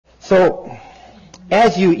So,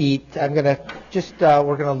 as you eat, I'm going to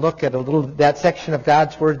we're going to look at that section of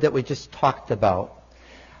God's Word that we just talked about.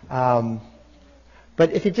 But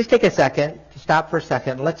if you just take a second, stop for a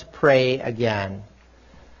second, let's pray again.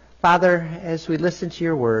 Father, as we listen to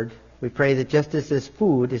your Word, we pray that just as this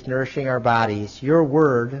food is nourishing our bodies, your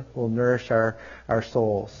Word will nourish our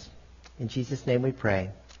souls. In Jesus' name we pray.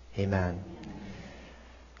 Amen.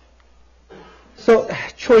 So,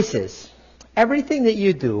 choices. Everything that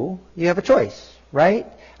you do, you have a choice, right?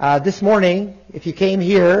 This morning, if you came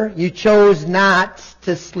here, you chose not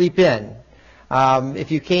to sleep in.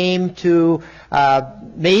 If you came to,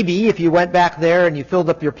 maybe if you went back there and you filled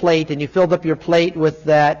up your plate, with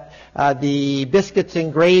the biscuits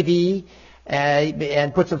and gravy,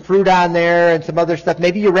 and put some fruit on there and some other stuff,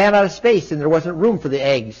 maybe you ran out of space and there wasn't room for the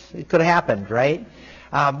eggs. It could have happened, right?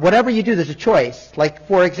 Whatever you do, there's a choice. Like,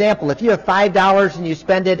 for example, if you have $5 and you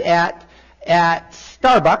spend it at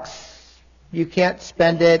Starbucks, you can't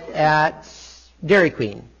spend it at Dairy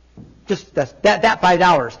Queen. Just that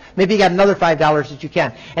 $5. Maybe you got another $5 that you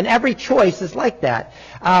can. And every choice is like that.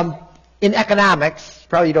 In economics,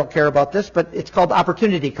 probably you don't care about this, but it's called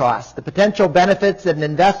opportunity cost. The potential benefits that an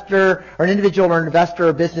investor or an individual or an investor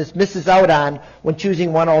or business misses out on when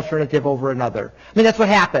choosing one alternative over another. I mean, that's what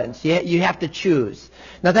happens. You have to choose.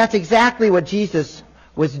 Now, that's exactly what Jesus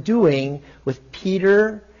was doing with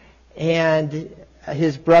Peter and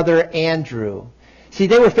his brother Andrew. See,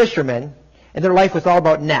 they were fishermen, and their life was all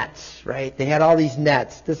about nets, right? They had all these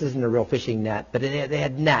nets. This isn't a real fishing net, but they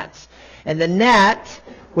had nets. And the net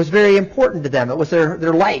was very important to them. It was their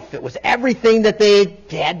life. It was everything that they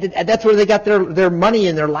had. That's where they got their money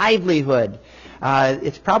and their livelihood.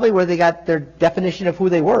 It's probably where they got their definition of who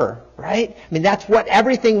they were, right? I mean, that's what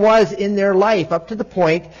everything was in their life, up to the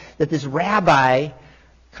point that this rabbi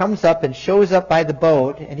comes up and shows up by the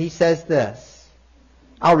boat, and he says this.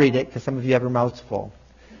 I'll read it because some of you have your mouths full.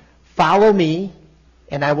 Follow me,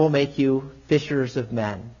 and I will make you fishers of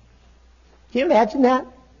men. Can you imagine that?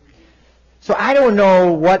 So I don't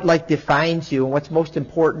know what defines you and what's most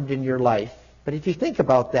important in your life. But if you think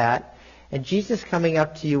about that, and Jesus coming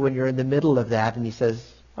up to you when you're in the middle of that, and he says,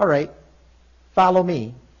 all right, follow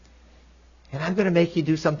me. And I'm going to make you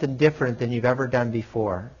do something different than you've ever done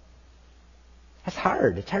before. That's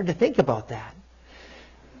hard. It's hard to think about that.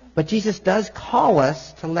 But Jesus does call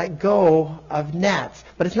us to let go of nets.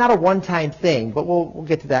 But it's not a one-time thing, but we'll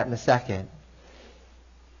get to that in a second.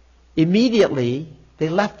 Immediately, they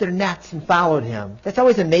left their nets and followed him. That's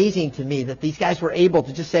always amazing to me that these guys were able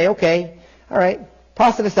to just say, okay, all right,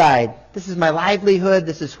 toss it aside. This is my livelihood.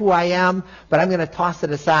 This is who I am, but I'm going to toss it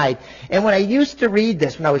aside. And when I used to read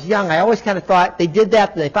this when I was young, I always kind of thought they did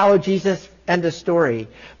that, they followed Jesus, end of story.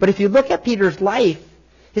 But if you look at Peter's life,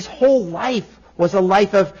 his whole life was a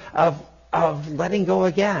life of letting go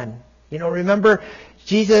again. You know, remember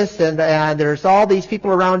Jesus, and there's all these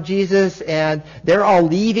people around Jesus, and they're all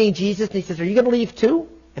leaving Jesus, and he says, are you going to leave too?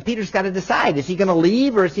 And Peter's got to decide, is he going to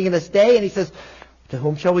leave or is he going to stay? And he says, to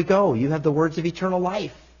whom shall we go? You have the words of eternal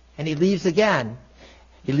life. And he leaves again.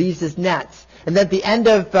 He leaves his nets. And then at the end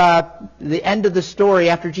of the story,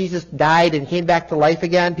 after Jesus died and came back to life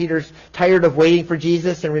again, Peter's tired of waiting for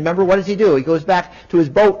Jesus. And remember, what does he do? He goes back to his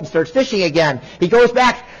boat and starts fishing again. He goes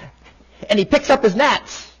back and he picks up his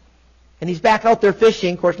nets. And he's back out there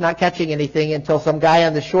fishing, of course not catching anything, until some guy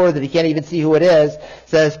on the shore that he can't even see who it is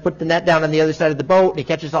says, put the net down on the other side of the boat. And he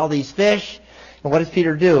catches all these fish. And what does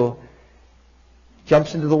Peter do?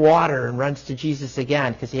 Jumps into the water and runs to Jesus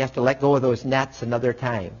again, because he has to let go of those nets another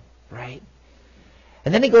time, right?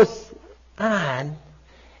 And then he goes on,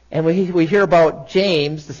 and we hear about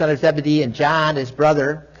James, the son of Zebedee, and John, his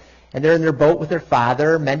brother, and they're in their boat with their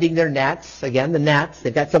father, mending their nets. Again, the nets.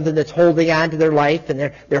 They've got something that's holding on to their life,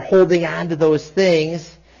 and they're holding on to those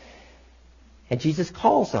things. And Jesus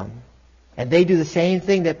calls them. And they do the same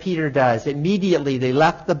thing that Peter does. Immediately, they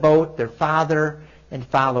left the boat, their father, and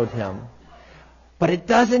followed him. But it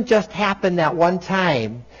doesn't just happen that one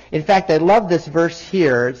time. In fact, I love this verse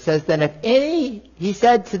here. It says, then if any, he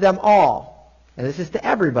said to them all, and this is to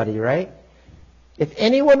everybody, right? If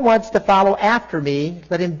anyone wants to follow after me,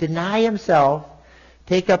 let him deny himself,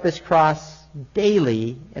 take up his cross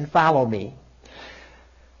daily, and follow me.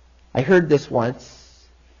 I heard this once,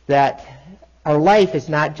 that our life is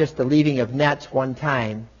not just the leaving of nets one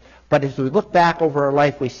time, but as we look back over our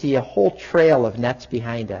life, we see a whole trail of nets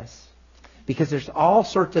behind us. Because there's all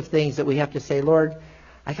sorts of things that we have to say, Lord,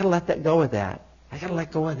 I got to let that go of that. I got to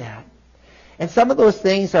let go of that. And some of those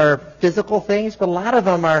things are physical things, but a lot of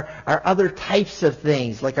them are other types of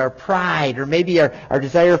things, like our pride, or maybe our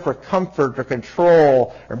desire for comfort or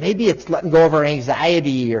control, or maybe it's letting go of our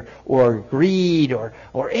anxiety or greed or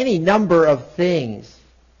any number of things.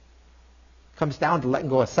 It comes down to letting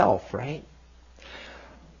go of self, right?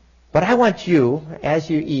 But I want you, as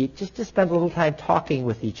you eat, just to spend a little time talking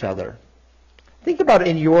with each other. Think about it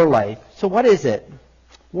in your life. So what is it?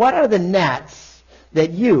 What are the nets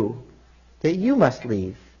that you must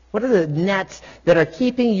leave? What are the nets that are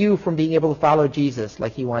keeping you from being able to follow Jesus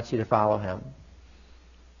like he wants you to follow him?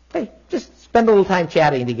 Hey, just spend a little time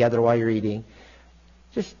chatting together while you're eating.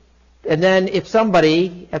 And then if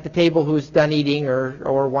somebody at the table who's done eating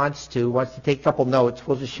or wants to take a couple notes,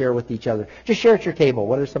 we'll just share with each other. Just share at your table.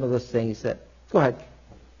 What are some of those things that... Go ahead.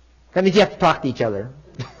 That means you have to talk to each other.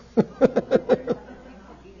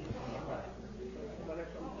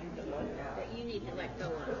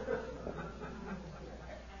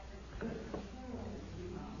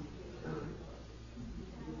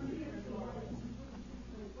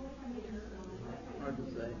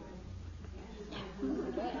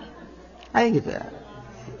 I think it's that.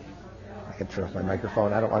 I can turn off my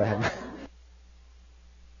microphone. I don't want to have...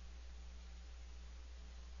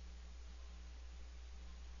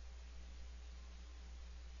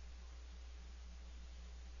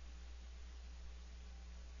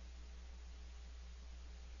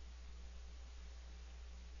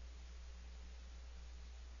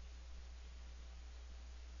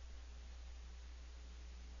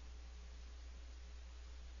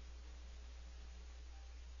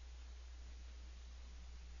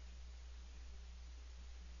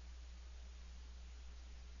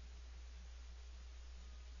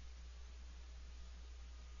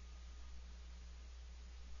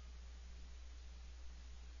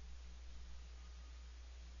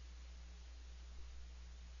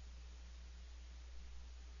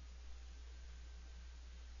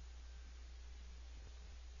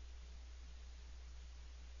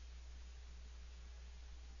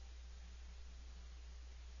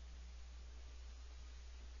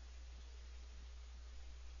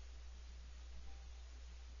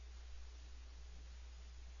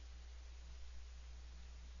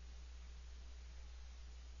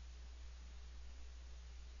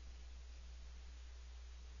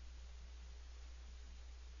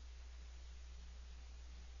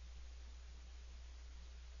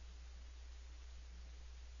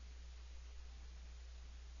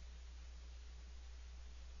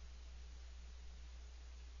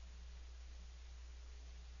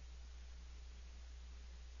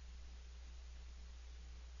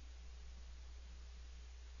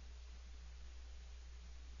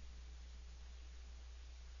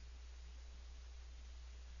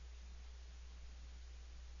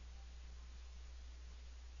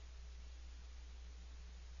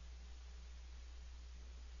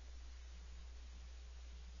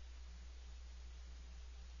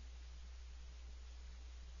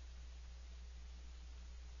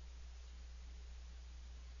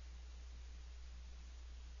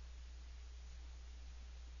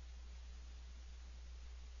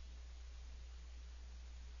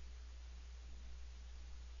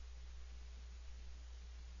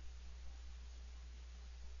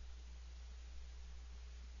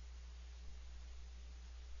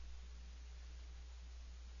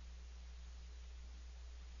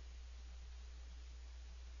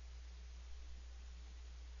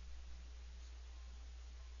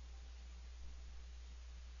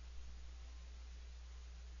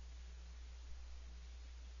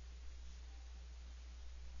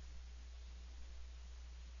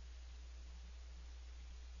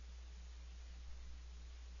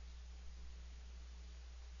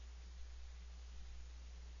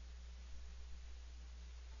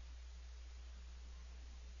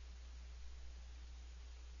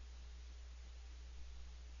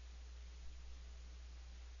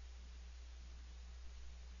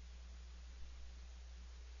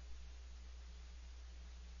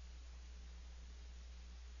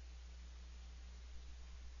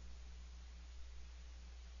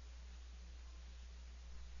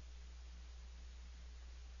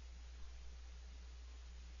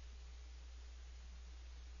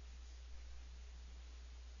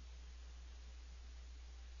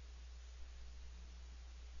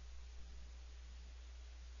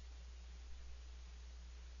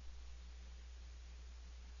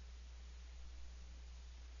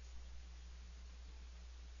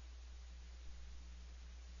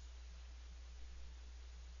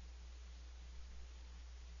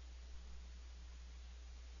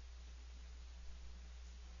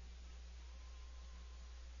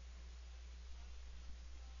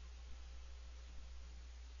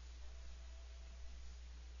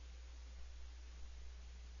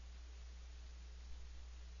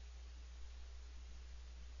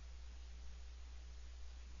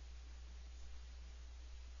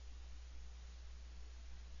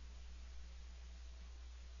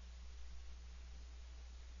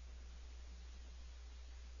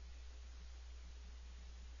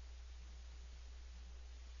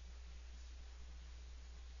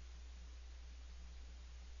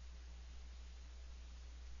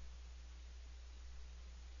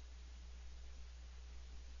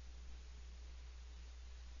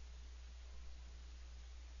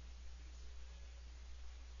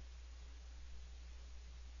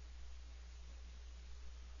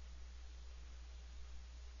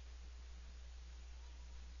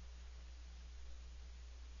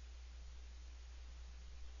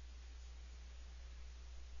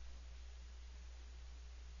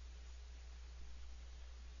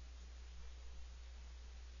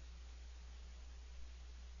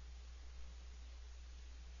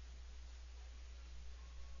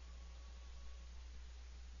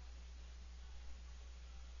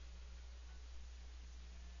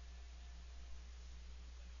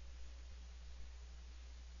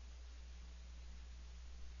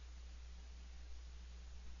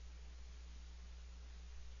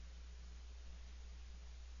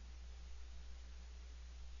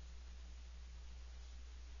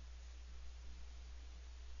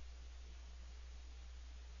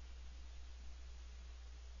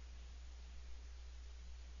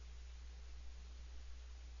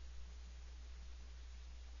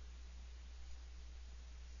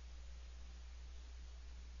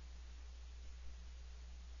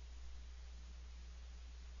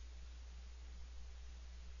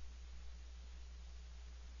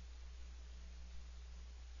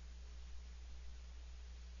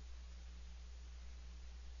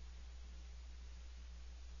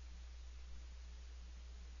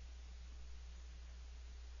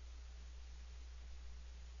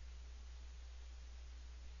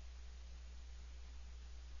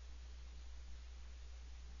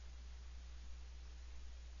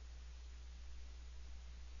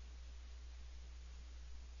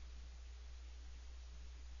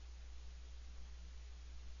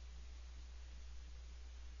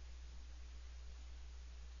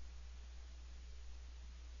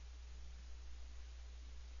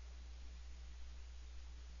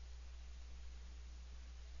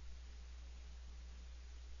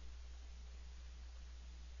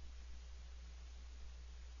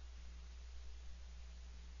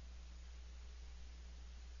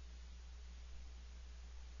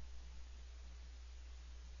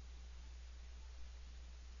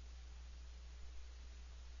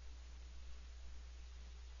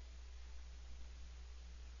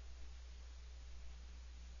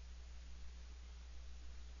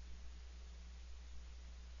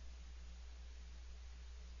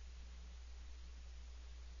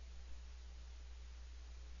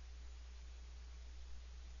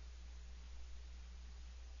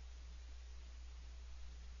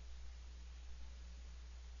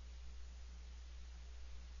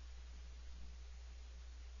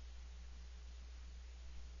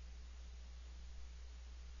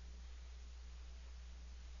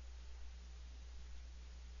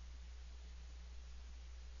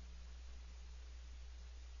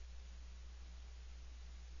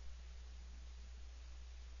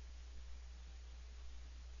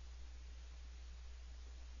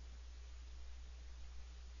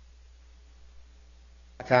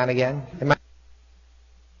 back on again.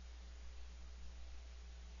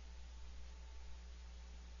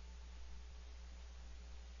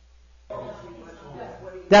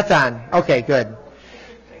 That's on. Okay, good.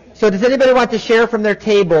 So does anybody want to share from their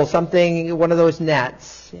table something, one of those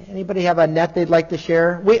nets? Anybody have a net they'd like to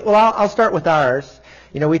share? I'll start with ours.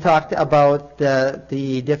 We talked about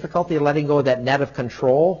the difficulty of letting go of that net of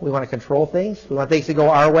control. We want to control things. We want things to go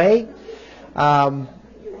our way.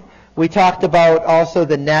 We talked about also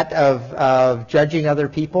the net of judging other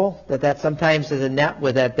people, that sometimes is a net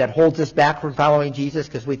that holds us back from following Jesus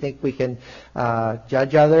because we think we can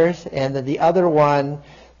judge others. And then the other one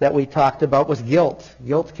that we talked about was guilt.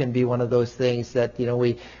 Guilt can be one of those things that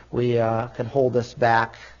we can hold us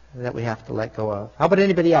back, that we have to let go of. How about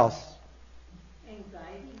anybody else?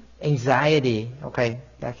 Anxiety. Okay,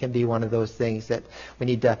 that can be one of those things that we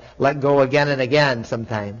need to let go again and again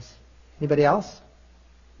sometimes. Anybody else?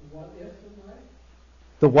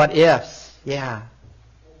 The what ifs, yeah.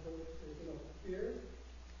 Fear,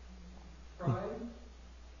 pride,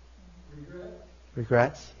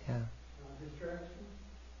 regrets, yeah. Distraction,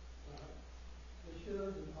 the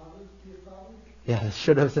shoulds and oughtas be a problem. Yeah, the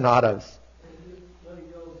shouldas and oughtas.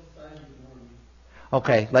 Letting go of society's norms.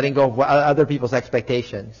 Okay, letting go of other people's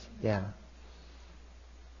expectations, yeah.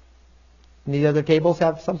 Any other tables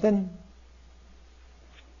have something?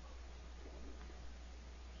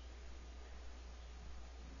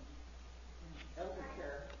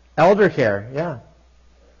 Elder care, yeah.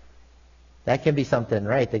 That can be something,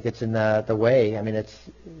 right, that gets in the way. I mean,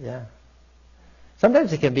 yeah.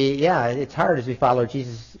 Sometimes it can be, yeah, it's hard as we follow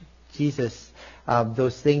Jesus.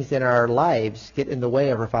 Those things in our lives get in the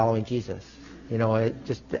way of our following Jesus. It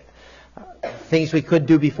just things we could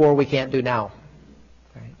do before we can't do now.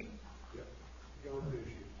 Right?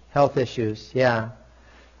 Health issues, yeah.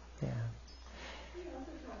 Yeah.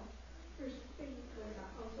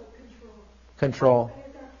 Control.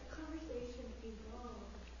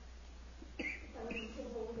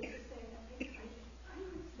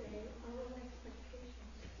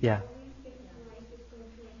 Yeah.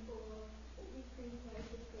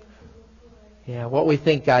 Yeah, what we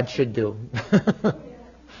think God should do.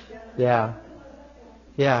 Yeah.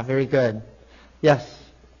 Yeah, very good. Yes.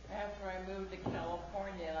 After I moved to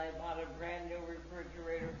California and I bought a brand new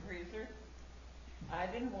refrigerator freezer, I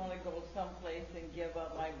didn't want to go someplace and give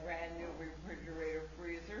up my brand new refrigerator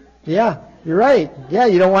freezer. Yeah, you're right. Yeah,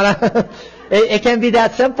 you don't want to. It can be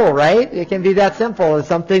that simple, right? It can be that simple. It's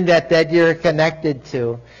something that you're connected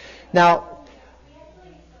to. Now,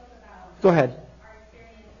 go ahead.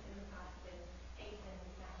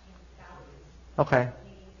 Okay.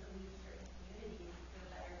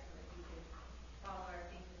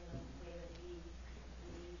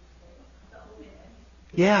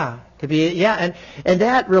 Yeah, and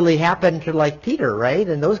that really happened to like Peter, right?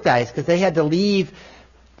 And those guys, because they had to leave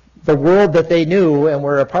the world that they knew and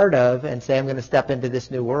were a part of and say, I'm going to step into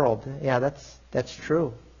this new world. Yeah, that's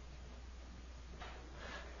true.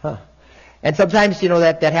 Huh. And sometimes,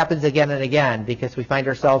 that happens again and again because we find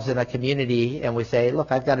ourselves in a community and we say,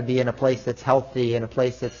 look, I've got to be in a place that's healthy, in a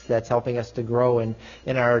place that's helping us to grow in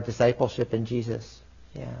our discipleship in Jesus.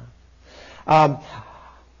 Yeah.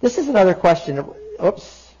 This is another question.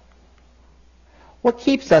 Oops. What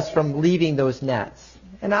keeps us from leaving those nets?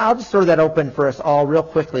 And I'll just throw that open for us all real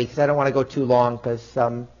quickly because I don't want to go too long.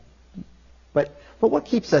 But what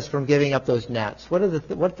keeps us from giving up those nets?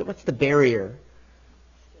 What's the barrier?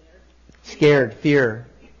 Scared, fear.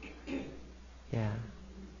 Yeah.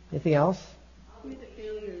 Anything else? With the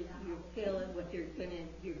failure, you feel what you're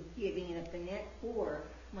giving up the net for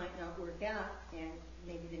might not work out, and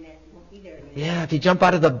maybe the net won't be there anymore. Yeah, if you jump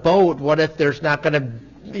out of the boat, what if there's not going to,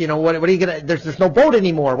 what are you going to? There's no boat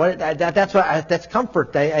anymore. That's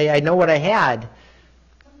comfort. I know what I had.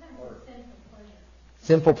 Sometimes it's sinful pleasure.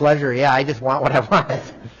 Sinful pleasure. Yeah, I just want what I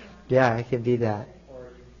want. Yeah, it can be that. Or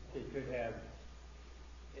you could have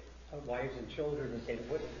wives and children and say,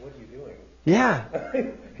 what are you doing? Yeah.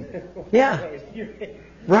 Yeah.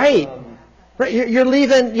 Right. Right. You're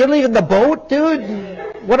leaving the boat, dude.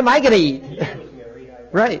 What am I going to eat? He was married.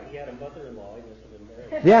 Right. He had a mother-in-law. He must have been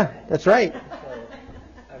married. Yeah, that's right. So,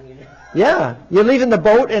 I mean. Yeah, you're leaving the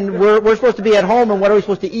boat, and we're supposed to be at home, and what are we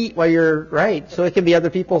supposed to eat while you're right? So it can be other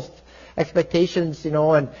people's expectations,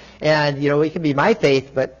 and it can be my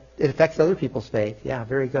faith, but it affects other people's faith. Yeah,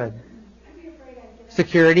 very good.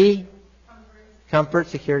 Security, comfort,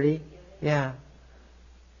 security. Yeah.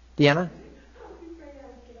 Deanna?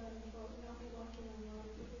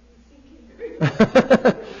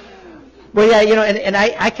 Well, yeah, and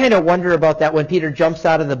I kind of wonder about that when Peter jumps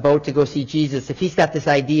out of the boat to go see Jesus. If he's got this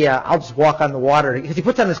idea, I'll just walk on the water. Because he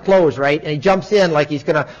puts on his clothes, right? And he jumps in like he's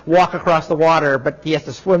going to walk across the water, but he has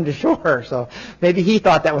to swim to shore. So maybe he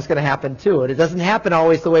thought that was going to happen too. And it doesn't happen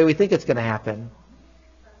always the way we think it's going to happen.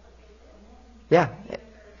 Yeah.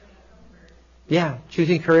 Yeah,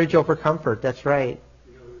 choosing courage over comfort. That's right.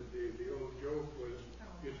 You know, the old joke was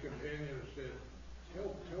his companion said,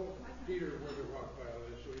 tell Peter where the rock pile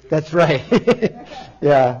is. So he That's right.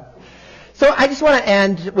 Yeah. So I just want to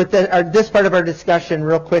end with this part of our discussion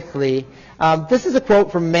real quickly. This is a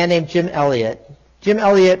quote from a man named Jim Elliot. Jim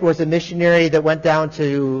Elliot was a missionary that went down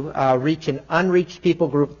to reach an unreached people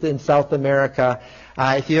group in South America.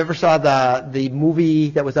 If you ever saw the movie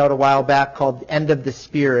that was out a while back called End of the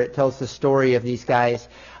Spear, it tells the story of these guys.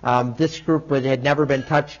 This group had never been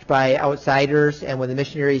touched by outsiders, and when the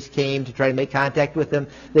missionaries came to try to make contact with them,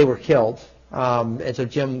 they were killed. And so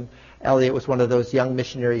Jim Elliot was one of those young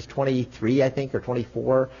missionaries, 23, I think, or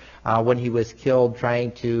 24, when he was killed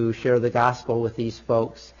trying to share the gospel with these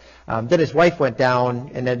folks. Then his wife went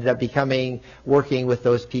down and ended up working with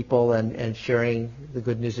those people and sharing the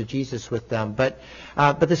good news of Jesus with them. But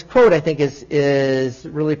this quote, I think, is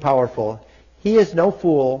really powerful. He is no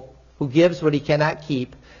fool who gives what he cannot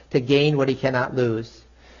keep to gain what he cannot lose.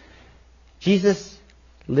 Jesus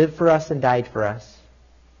lived for us and died for us.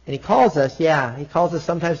 And he calls us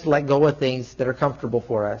sometimes to let go of things that are comfortable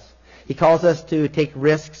for us. He calls us to take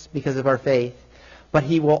risks because of our faith. But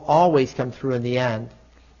he will always come through in the end.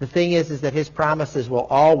 The thing is that his promises will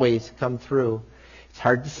always come through. It's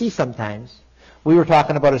hard to see sometimes. We were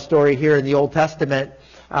talking about a story here in the Old Testament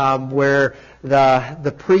where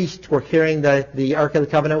the priests were carrying the Ark of the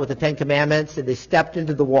Covenant with the Ten Commandments, and they stepped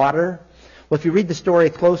into the water. Well, if you read the story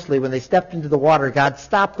closely, when they stepped into the water, God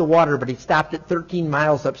stopped the water, but he stopped it 13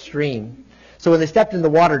 miles upstream. So when they stepped in the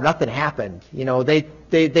water, nothing happened.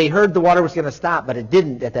 They heard the water was going to stop, but it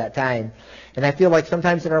didn't at that time. And I feel like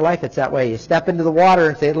sometimes in our life it's that way. You step into the water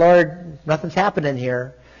and say, Lord, nothing's happening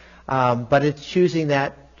here. But it's choosing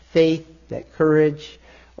that faith, that courage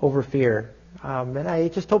over fear. And I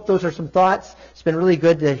just hope those are some thoughts. It's been really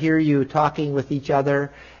good to hear you talking with each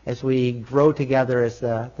other as we grow together as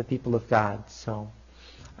the people of God. So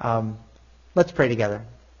let's pray together.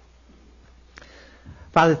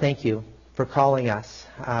 Father, thank you for calling us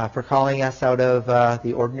out of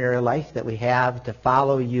the ordinary life that we have to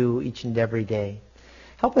follow you each and every day.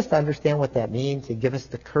 Help us to understand what that means and give us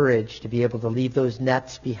the courage to be able to leave those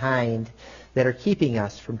nets behind that are keeping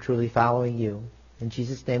us from truly following you. In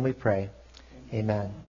Jesus' name we pray. Amen.